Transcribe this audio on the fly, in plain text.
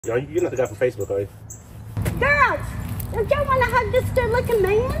You're not the guy from Facebook, are you? Girls, don't y'all want to hug this good-looking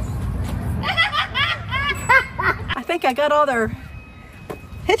man? I think I got all their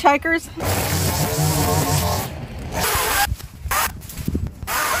hitchhikers.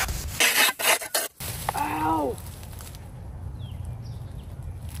 Ow!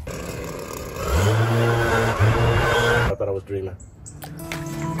 I thought I was dreaming.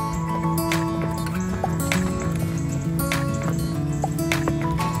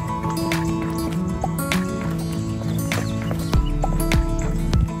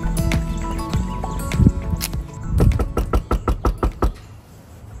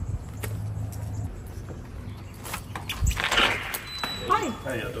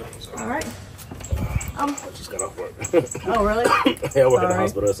 How y'all doing? All right. I just got off work. Oh, really? Yeah, I work at the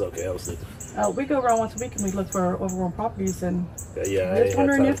hospital. It's okay. I was sleeping. We go around once a week and we look for overgrown properties, and yeah, I was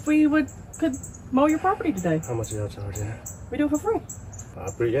wondering if we could mow your property today. How much are y'all charging? We do it for free. I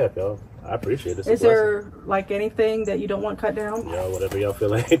appreciate it. Is there like anything that you don't want cut down? Yeah, whatever y'all feel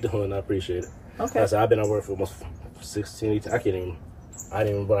like doing, I appreciate it. Okay. Like I said, I've been at work for almost 16, 18. I didn't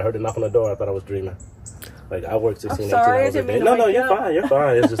even, when I heard the knock on the door, I thought I was dreaming. Like, I work 16, 18 hours a day. No, you're fine, you're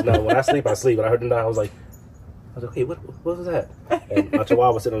fine. It's just, no, when I sleep, I sleep. When I heard the knock, I was like, hey, what was that? And my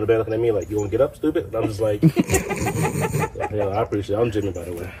chihuahua was sitting on the bed looking at me like, you want to get up, stupid? And I'm just like, yeah, I appreciate it. I'm Jimmy, by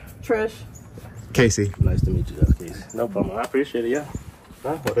the way. Trish. Casey. Nice to meet you guys, Casey. No problem. I appreciate it, yeah.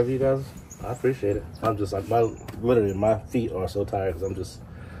 Whatever you guys, I appreciate it. I'm just like, literally, my feet are so tired because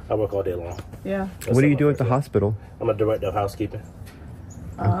I work all day long. Yeah. What do you do at the hospital? I'm a director of housekeeping.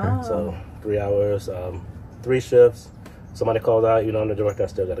 Okay. So 3 hours, 3 shifts. Somebody calls out, I'm the director, I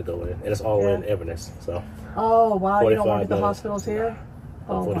still got to go in. And it's all in Inverness, so. Oh, wow, you don't want to do the hospitals here?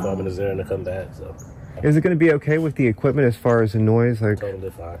 45 minutes there and to come back, so. Is it going to be okay with the equipment as far as the noise? Like, totally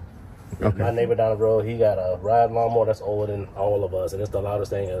fine. Okay. My neighbor down the road, he got a ride lawnmower that's older than all of us, and it's the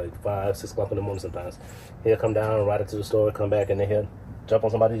loudest thing at like 5, 6 o'clock in the morning sometimes. He'll come down, ride it to the store, come back, and then he'll jump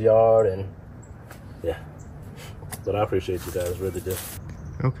on somebody's yard, and yeah. But I appreciate you guys, really do.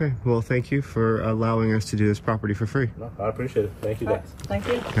 Okay, well, thank you for allowing us to do this property for free. No, I appreciate it. Thank you guys. Thank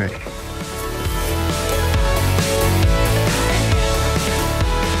you. All right.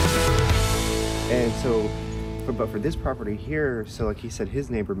 And so, but for this property here, so like he said, his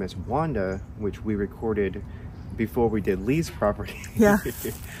neighbor, Miss Wanda, which we recorded before we did Lee's property. Yeah.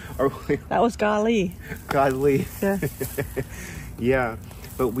 That was Golly. Golly. Yeah. Yeah.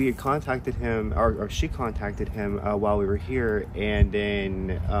 But we had contacted him, or she contacted him while we were here, and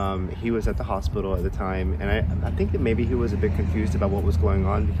then he was at the hospital at the time, and I think that maybe he was a bit confused about what was going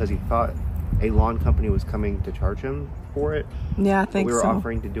on because he thought a lawn company was coming to charge him for it. Yeah, I think so. We were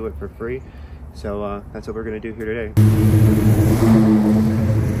offering to do it for free, so that's what we're going to do here today.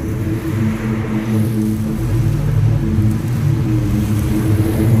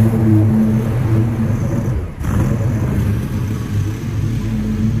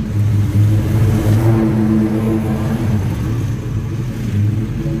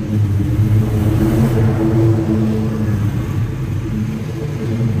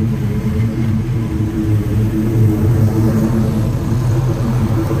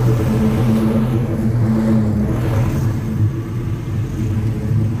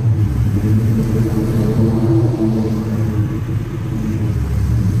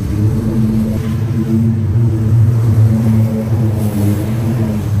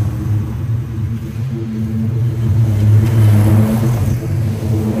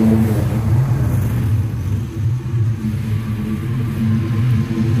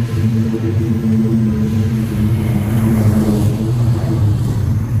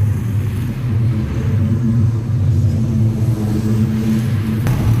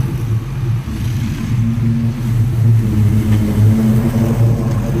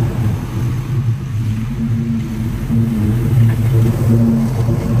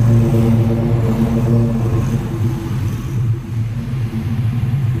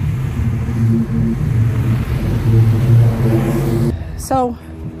 So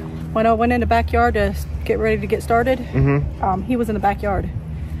when I went in the backyard to get ready to get started, he was in the backyard.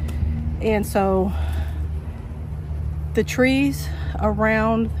 And so the trees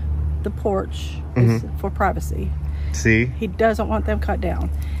around the porch is for privacy. See? He doesn't want them cut down.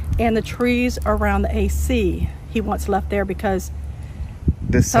 And the trees around the AC, he wants left there because...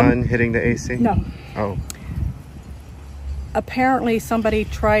 The sun hitting the AC? No. Oh. Apparently somebody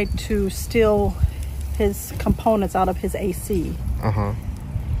tried to steal his components out of his AC.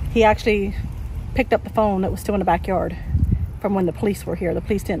 He actually picked up the phone that was still in the backyard from when the police were here. The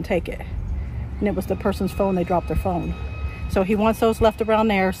police didn't take it. And it was the person's phone. They dropped their phone. So he wants those left around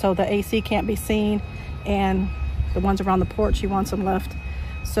there so the AC can't be seen. And the ones around the porch, he wants them left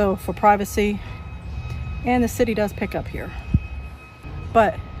So for privacy, and the city does pick up here.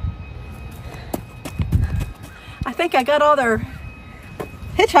 But I think I got all their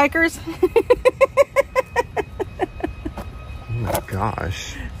hitchhikers. Oh my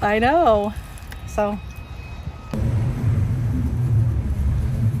gosh. I know. So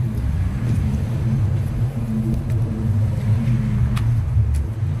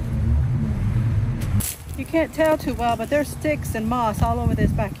you can't tell too well, but there's sticks and moss all over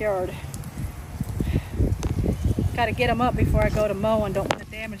this backyard. Got to get them up before I go to mow and don't want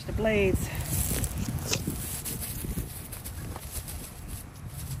to damage the blades.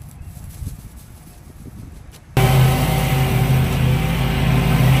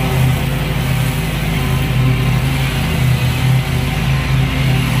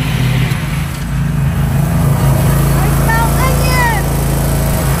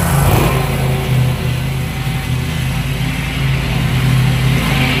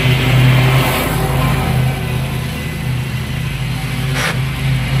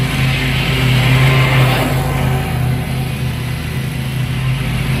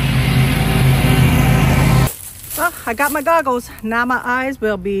 I got my goggles. Now my eyes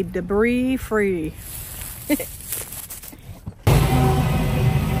will be debris free.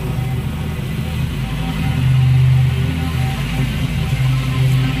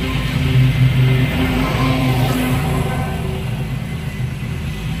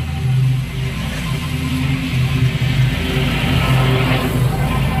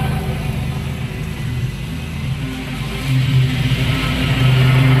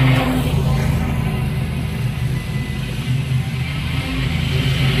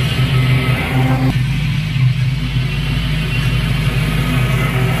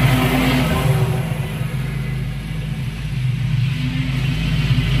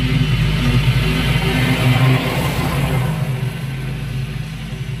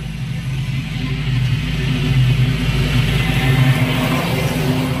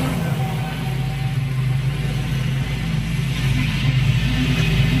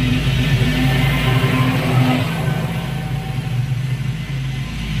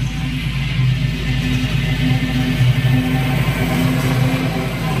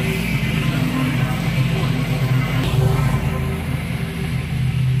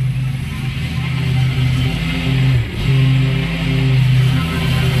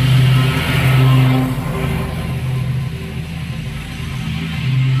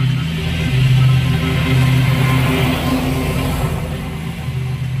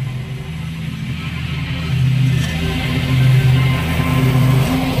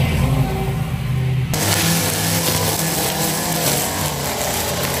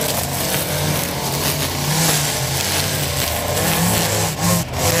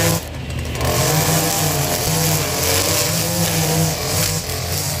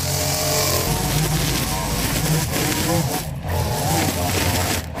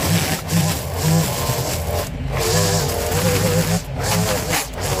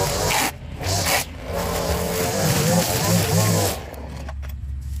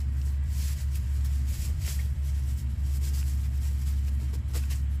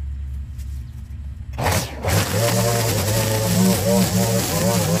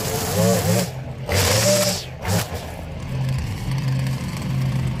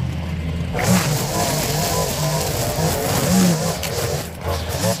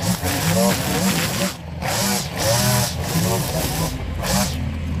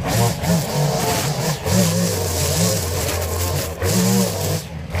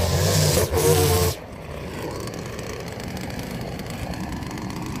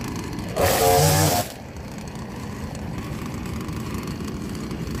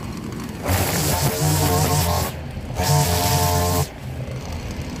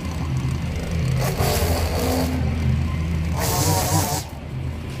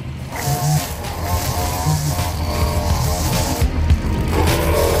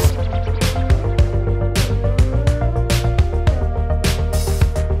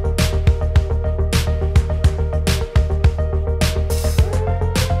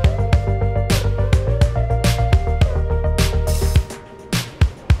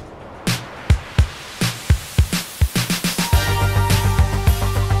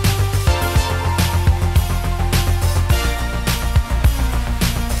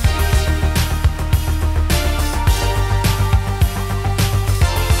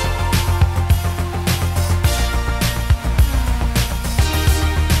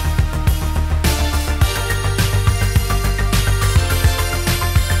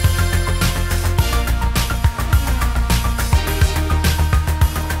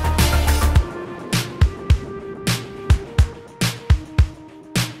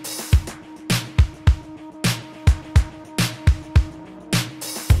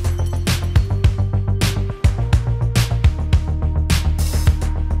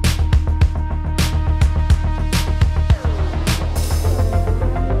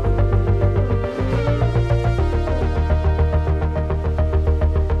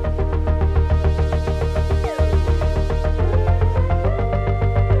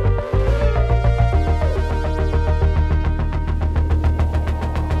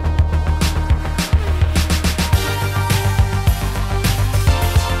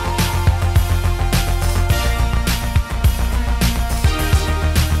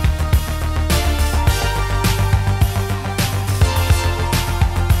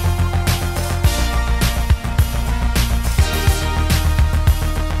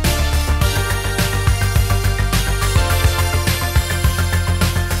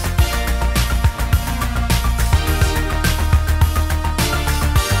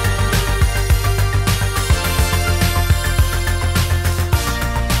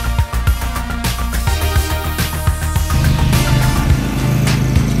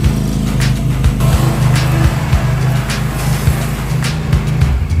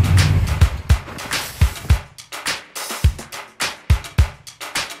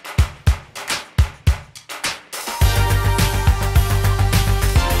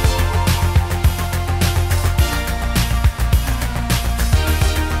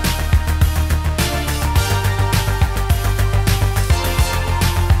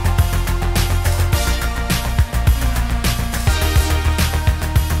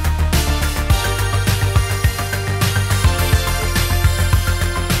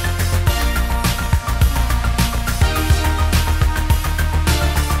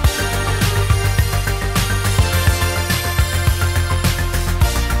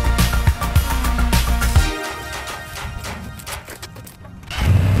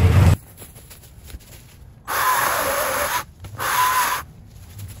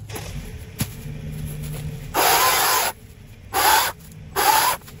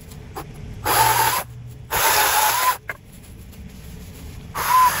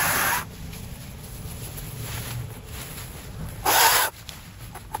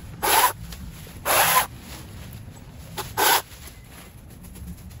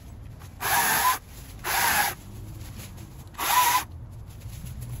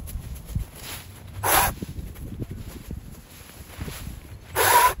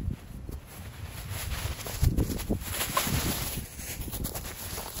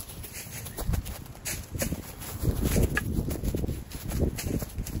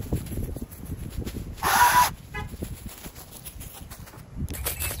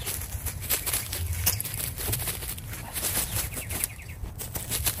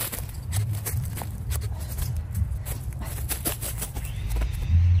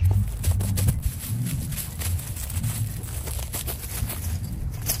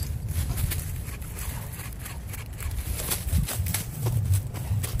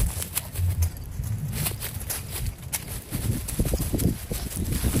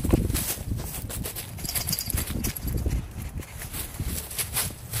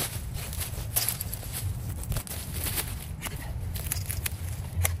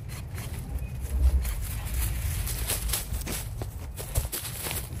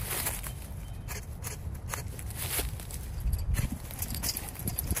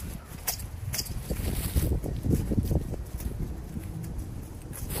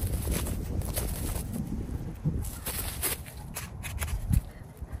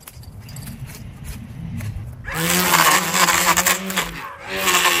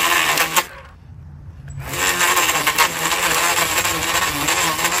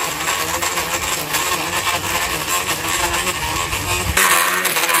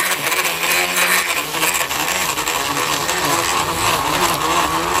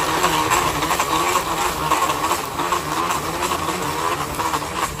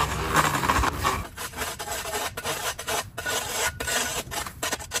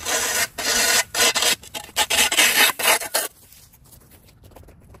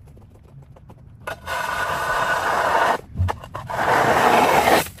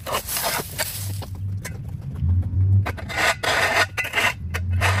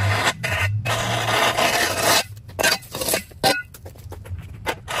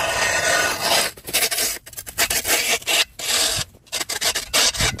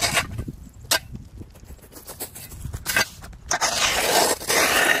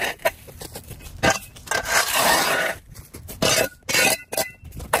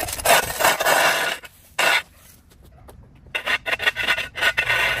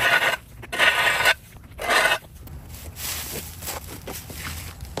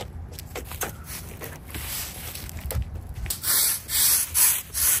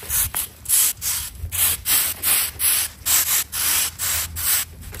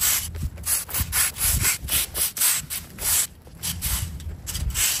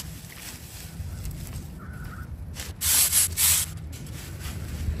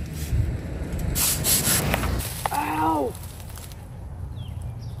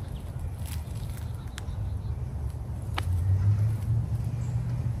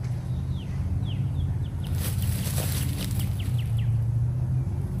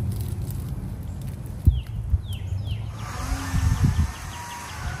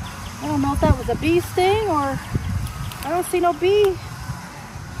 if that was a bee sting or... I don't see no bee.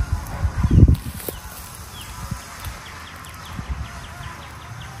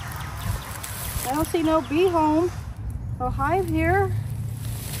 I don't see no bee home. No hive here.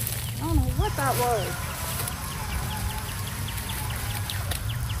 I don't know what that was.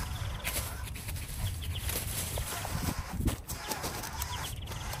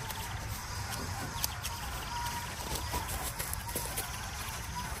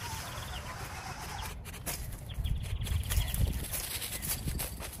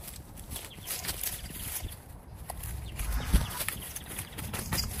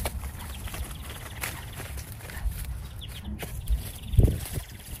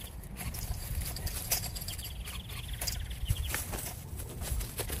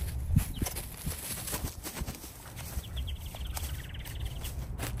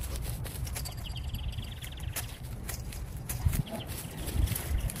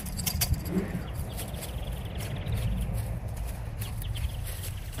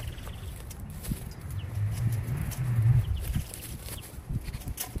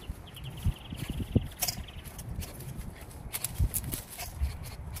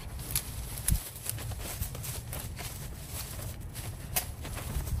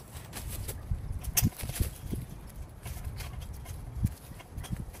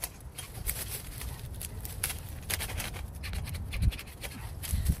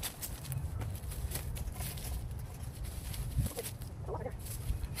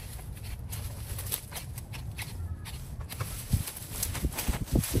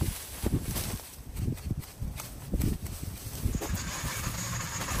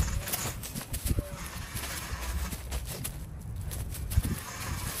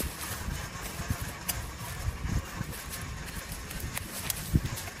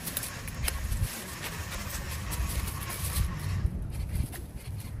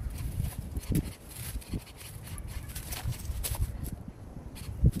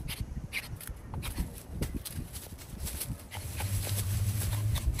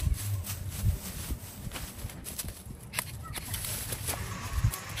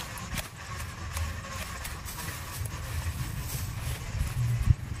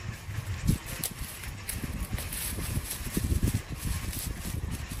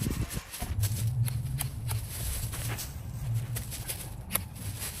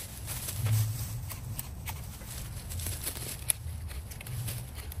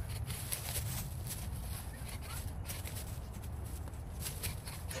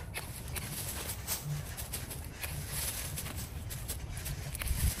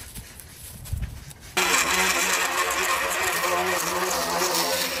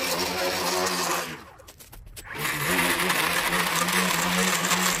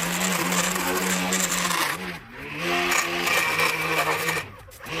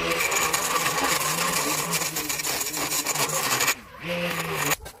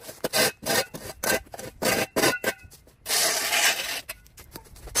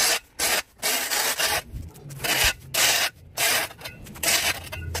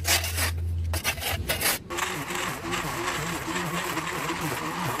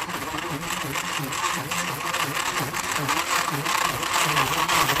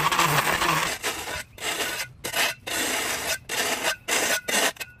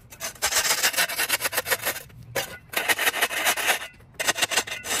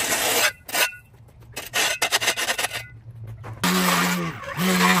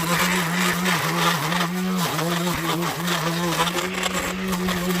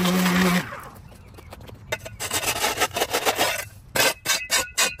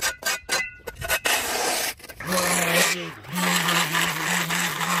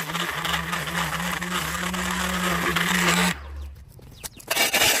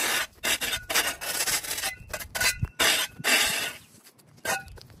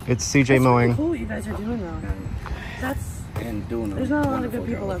 It's CJ Mowing. Really cool what you guys are doing though. That's there's not a lot of good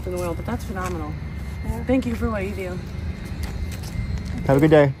people left in the world, but that's phenomenal. Yeah. Thank you for what you do. Have a good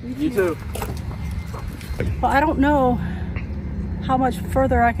day. You too. Well, I don't know how much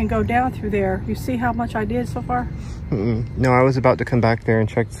further I can go down through there. You see how much I did so far? No, I was about to come back there and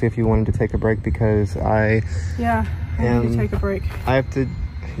check to see if you wanted to take a break because I need to take a break. I have to,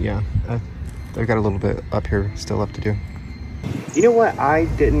 yeah, I've got a little bit up here still left to do. You know what? I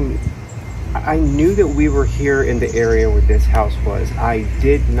knew that we were here in the area where this house was. I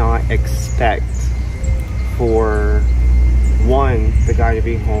did not expect for, one, the guy to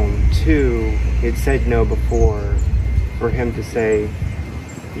be home. Two, it said no before, for him to say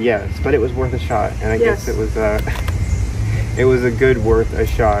yes. But it was worth a shot, and I guess it was a good worth a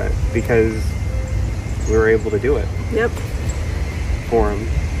shot because we were able to do it. Yep. For him.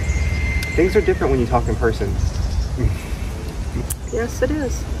 Things are different when you talk in person. Yes, it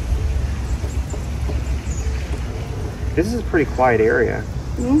is. This is a pretty quiet area.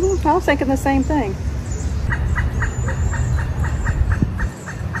 Mm-hmm. I was thinking the same thing.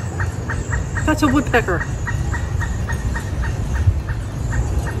 That's a woodpecker.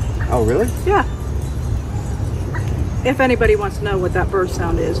 Oh, really? Yeah. If anybody wants to know what that bird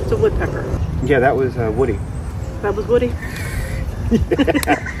sound is, it's a woodpecker. Yeah, that was Woody. That was Woody?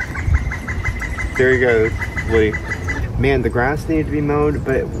 There you go, Woody. Man, the grass needed to be mowed,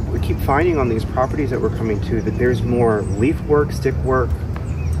 but we keep finding on these properties that we're coming to that there's more leaf work, stick work,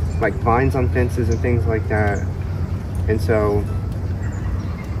 like vines on fences and things like that. And so,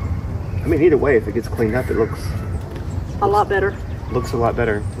 I mean, either way, if it gets cleaned up, it looks a lot better. Looks a lot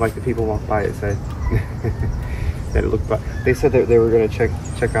better. Like the people walk by, it said that it looked. They said that they were going to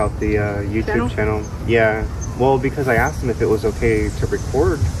check out the YouTube channel. Yeah. Well, because I asked them if it was okay to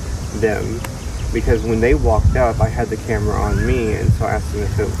record them. Because when they walked up, I had the camera on me, and so I asked them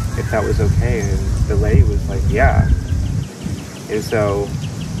if that was okay, and the lady was like, yeah. And so,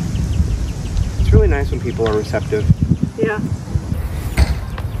 it's really nice when people are receptive. Yeah.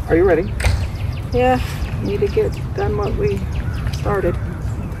 Are you ready? Yeah, need to get done what we started.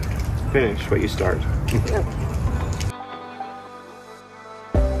 Finish what you start. Yep.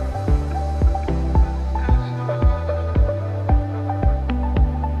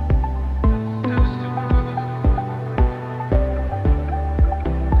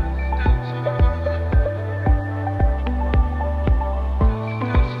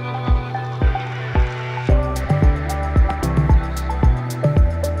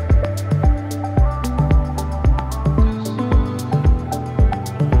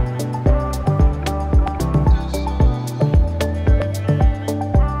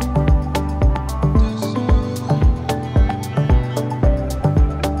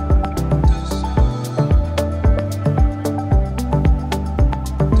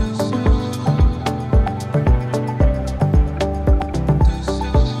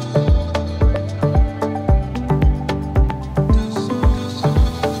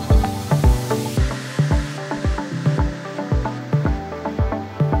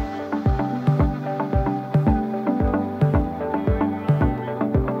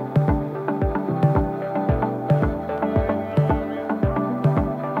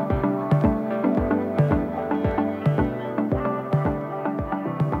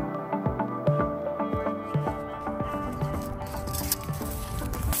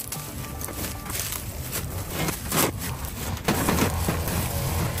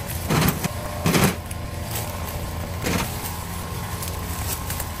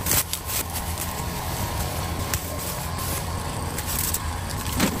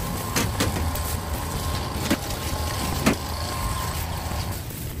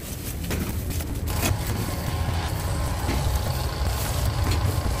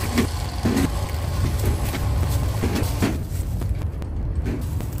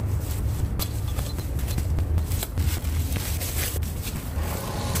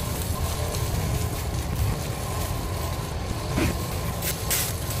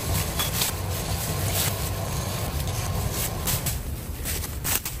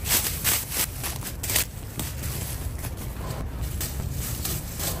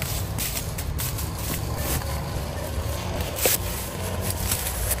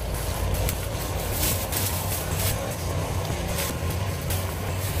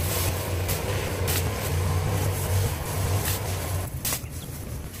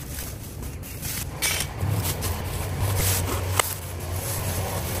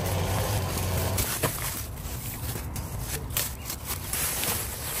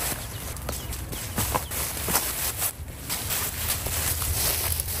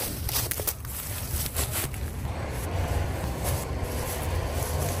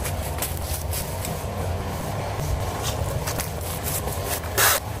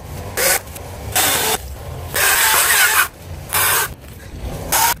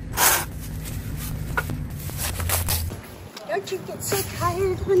 Don't you get so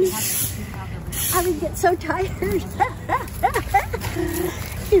tired, honey? I would get so tired.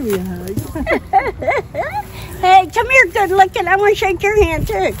 Give me a hug. Hey, come here, good looking. I want to shake your hand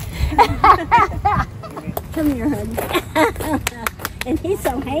too. Come here, honey. And he's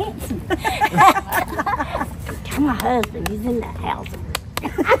so handsome. Tell my husband, he's in the house.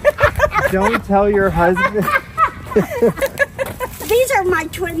 Don't tell your husband. These are my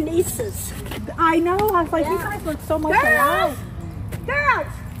twin nieces. I know. I was like, you guys look so much alike. Girls,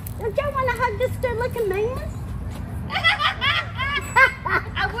 don't y'all want to hug this good-looking man?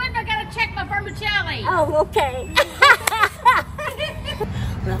 I wouldn't. I gotta check my vermicelli. Oh, okay.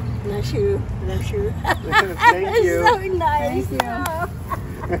 Well, Bless you. Bless you. Thank you. So nice. Thank you. Oh.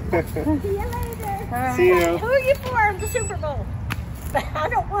 See you later. Right. See you. Who are you for? The Super Bowl. But I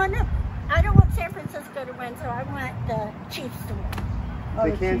don't want San Francisco to win, so I want the Chiefs to win. Oh,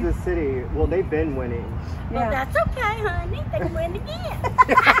 The Kansas City, well, they've been winning. Well, Yeah. that's okay, honey. They can win again.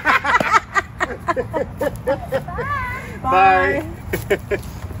 Bye. Bye.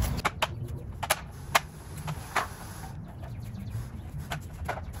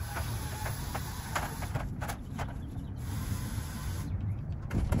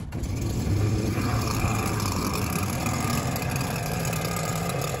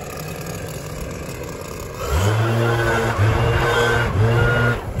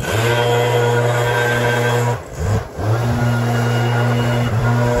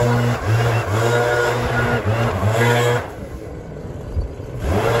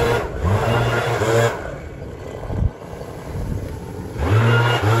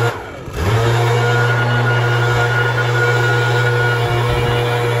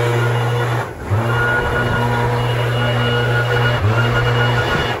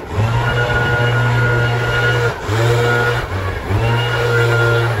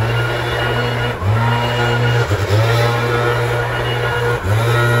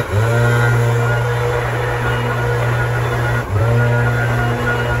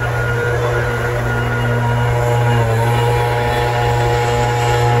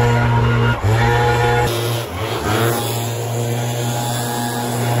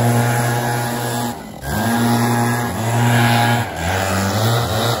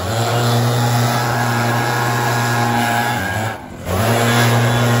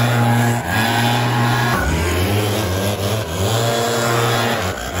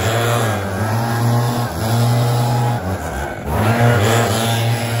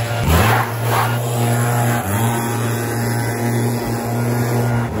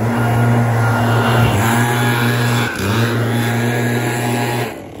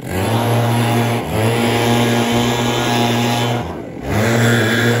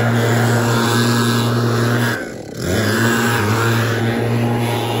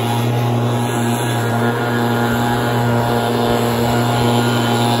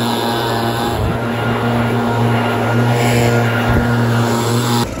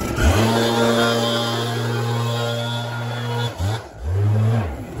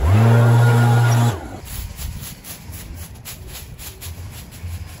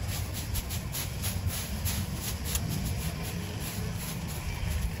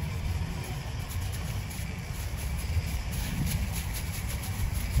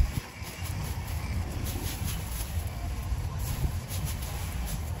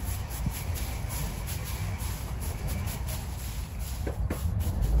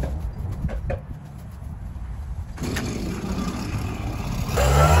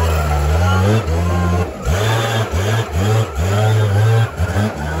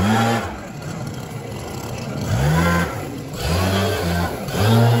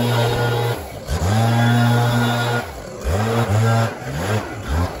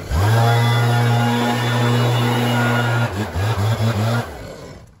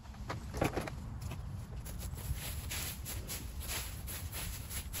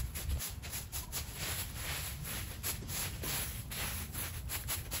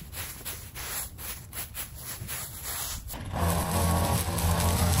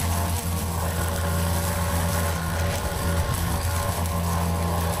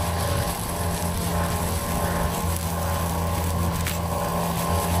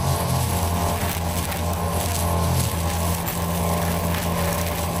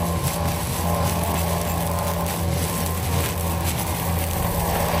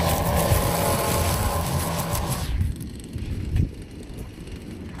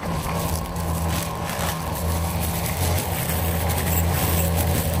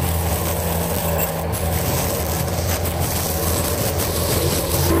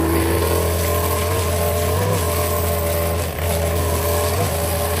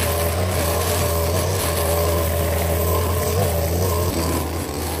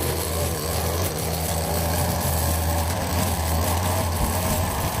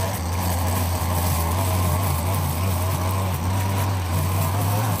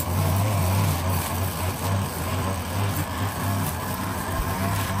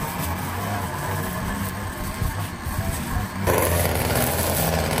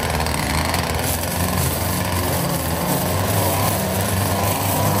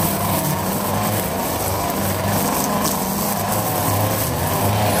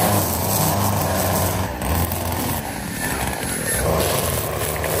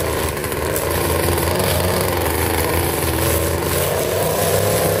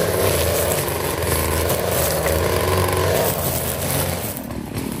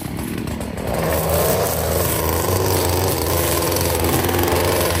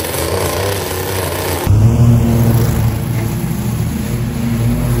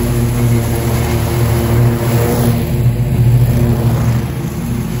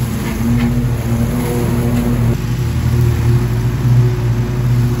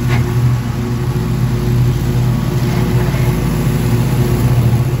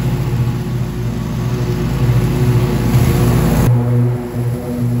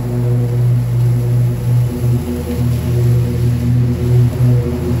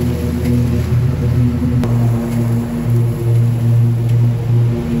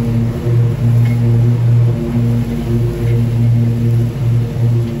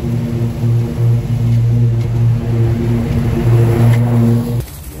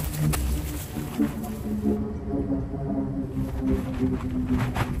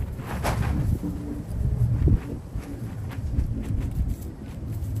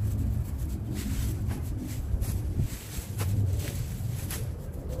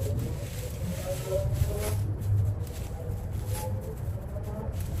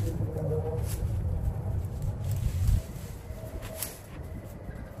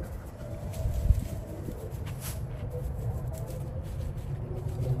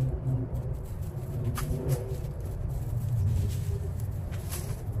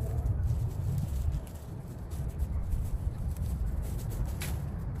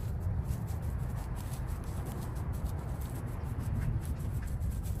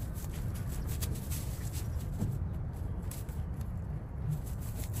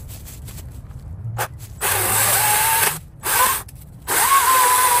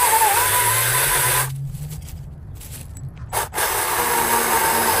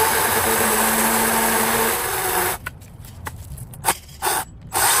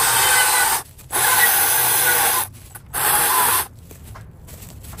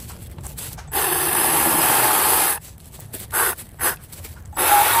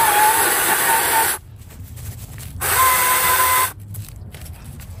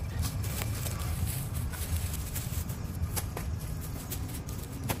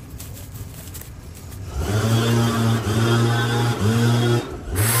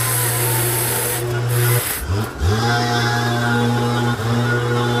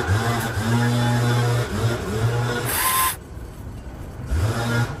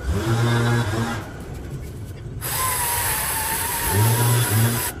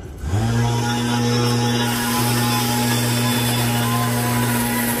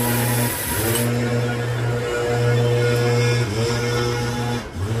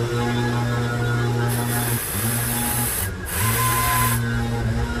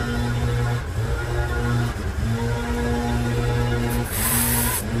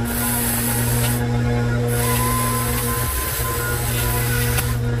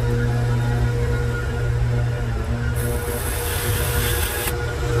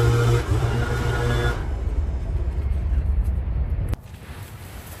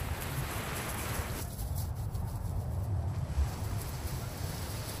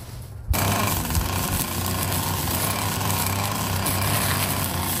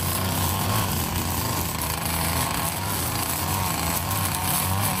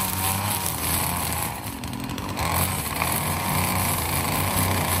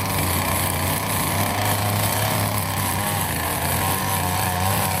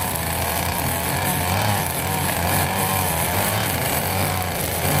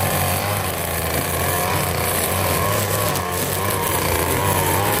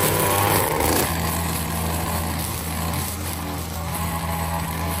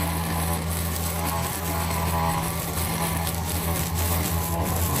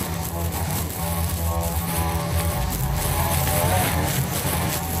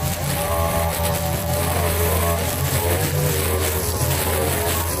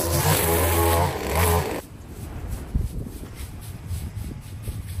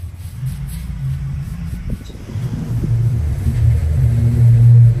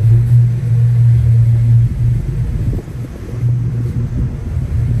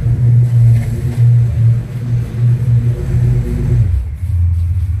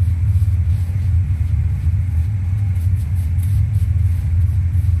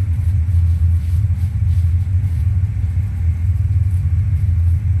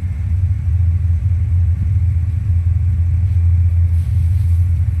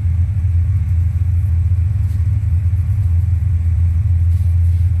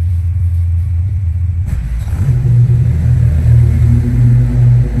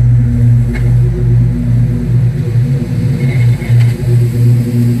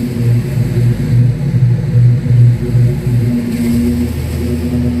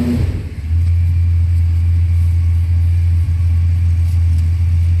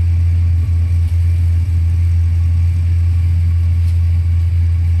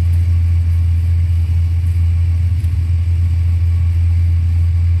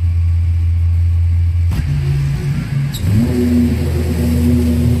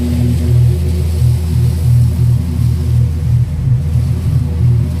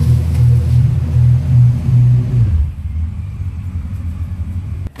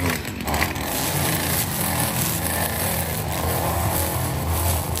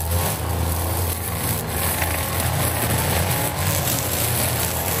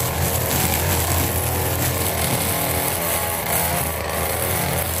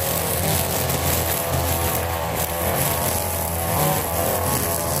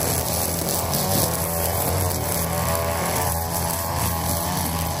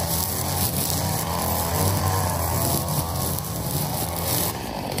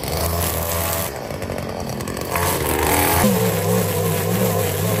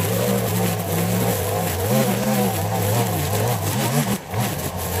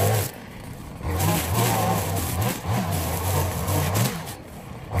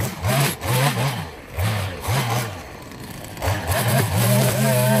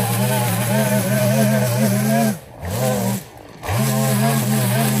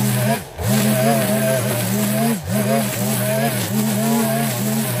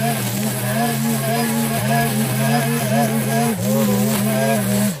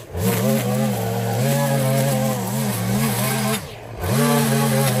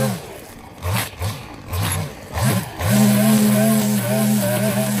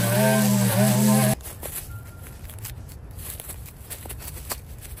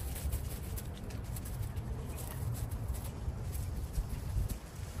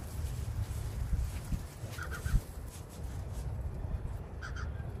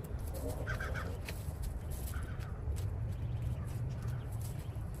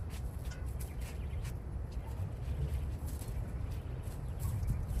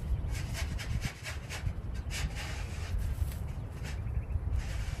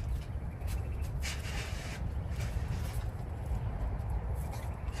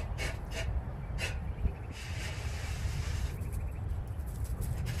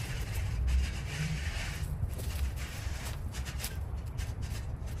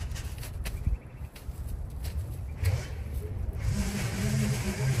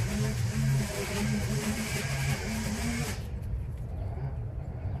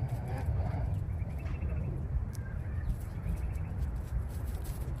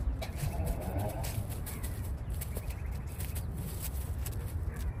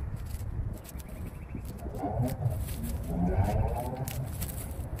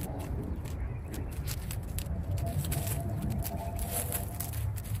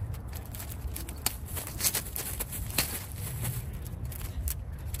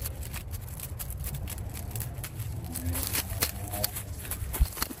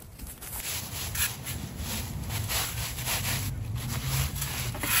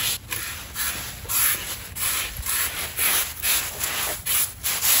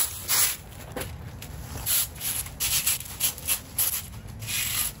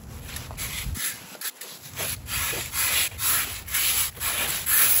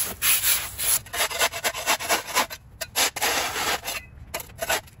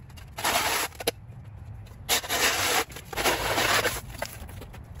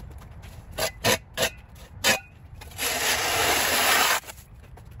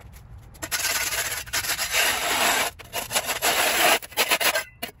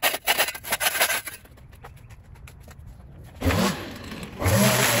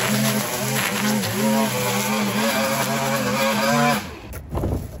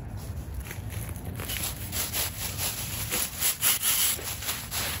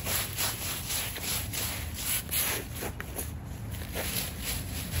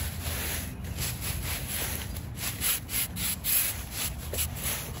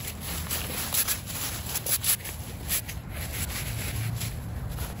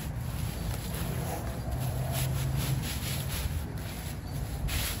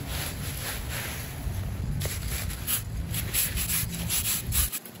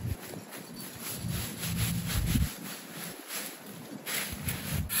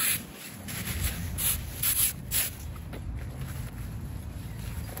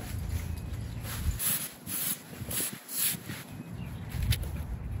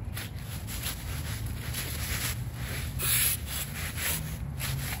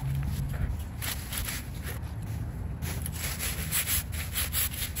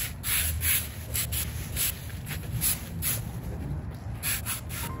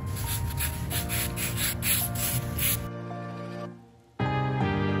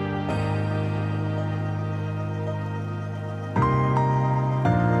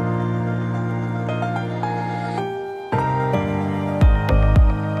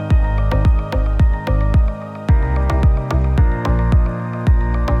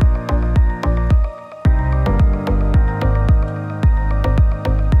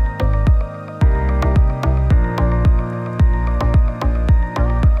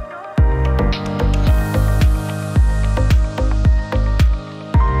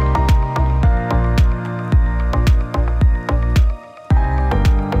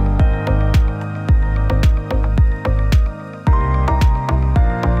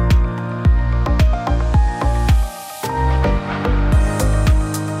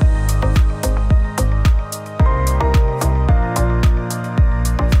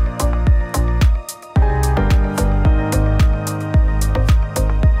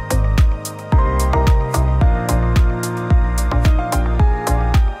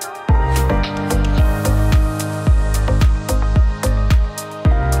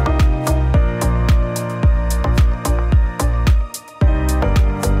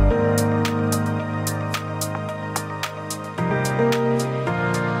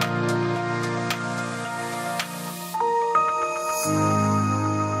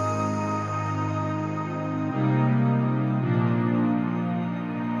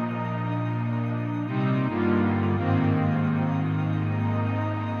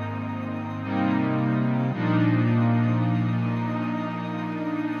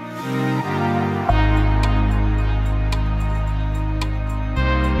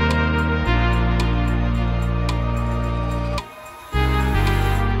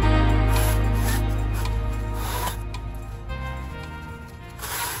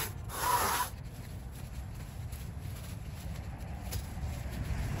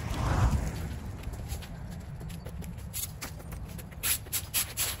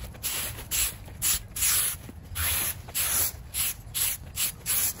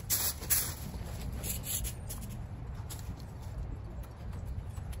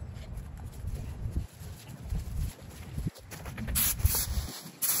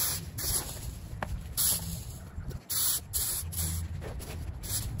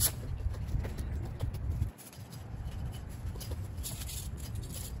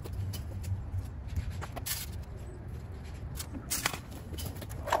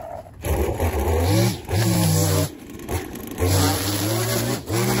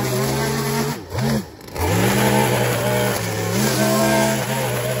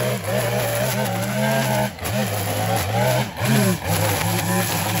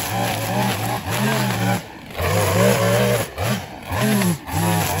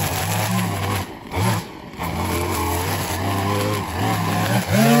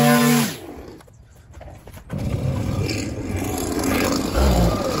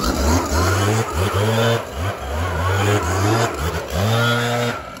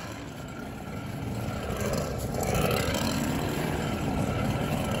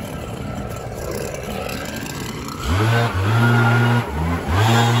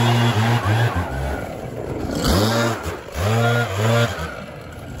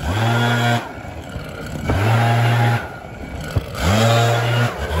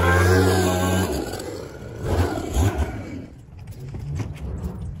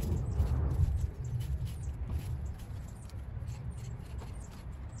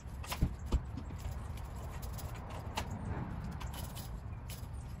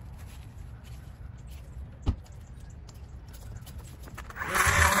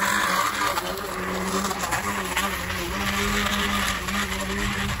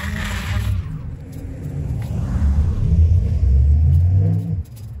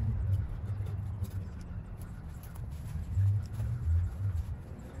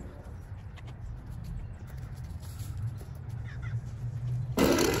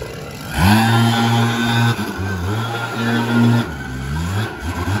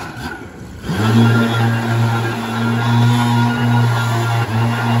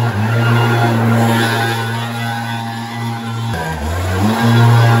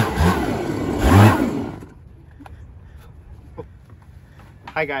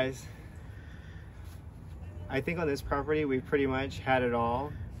 Hi guys. I think on this property we've pretty much had it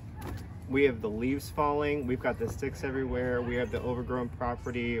all. We have the leaves falling, we've got the sticks everywhere, we have the overgrown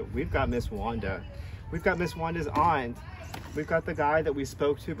property, we've got Miss Wanda. We've got Miss Wanda's aunt. We've got the guy that we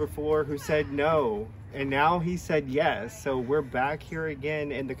spoke to before who said no, and now he said yes. So we're back here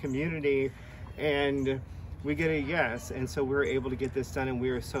again in the community and we get a yes, and so we're able to get this done, and we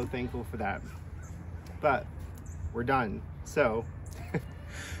are so thankful for that. But we're done, so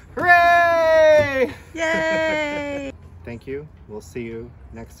hooray! Yay! Thank you. We'll see you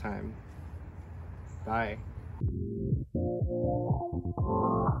next time. Bye.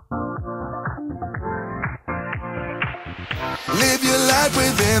 Live your life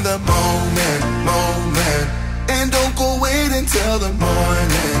within the moment, and don't go wait until the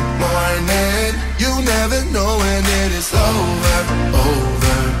morning. You never know when it is over.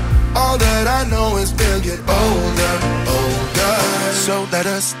 All that I know is we'll get older. So let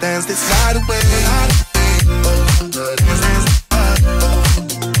us dance this night away.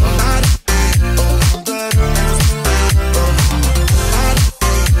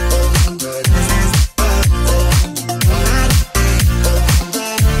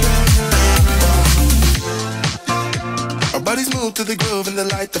 To the groove and the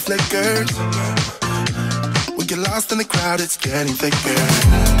light that flickers. We get lost in the crowd, it's getting thicker.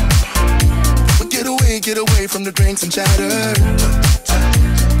 We get away from the drinks and chatter.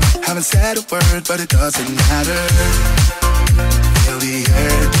 Haven't said a word, but it doesn't matter. Feel the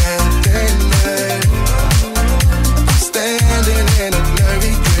air get thinner. I'm standing in a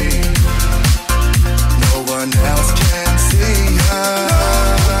blurry dream. No one else can see us.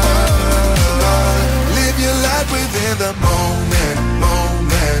 Live your life within the moment,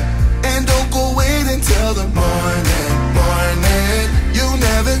 and don't go wait until the morning. You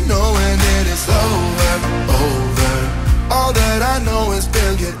never know when it is over. All that I know is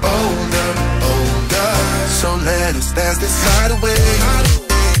we'll get older. So let us dance this night away.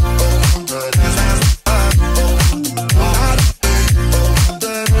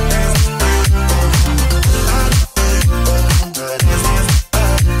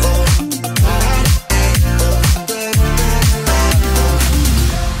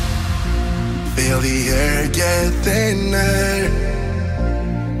 Thinner.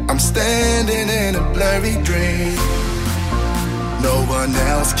 I'm standing in a blurry dream. No one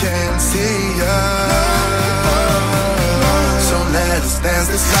else can see us. So let us dance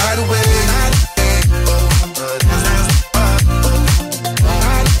this night away.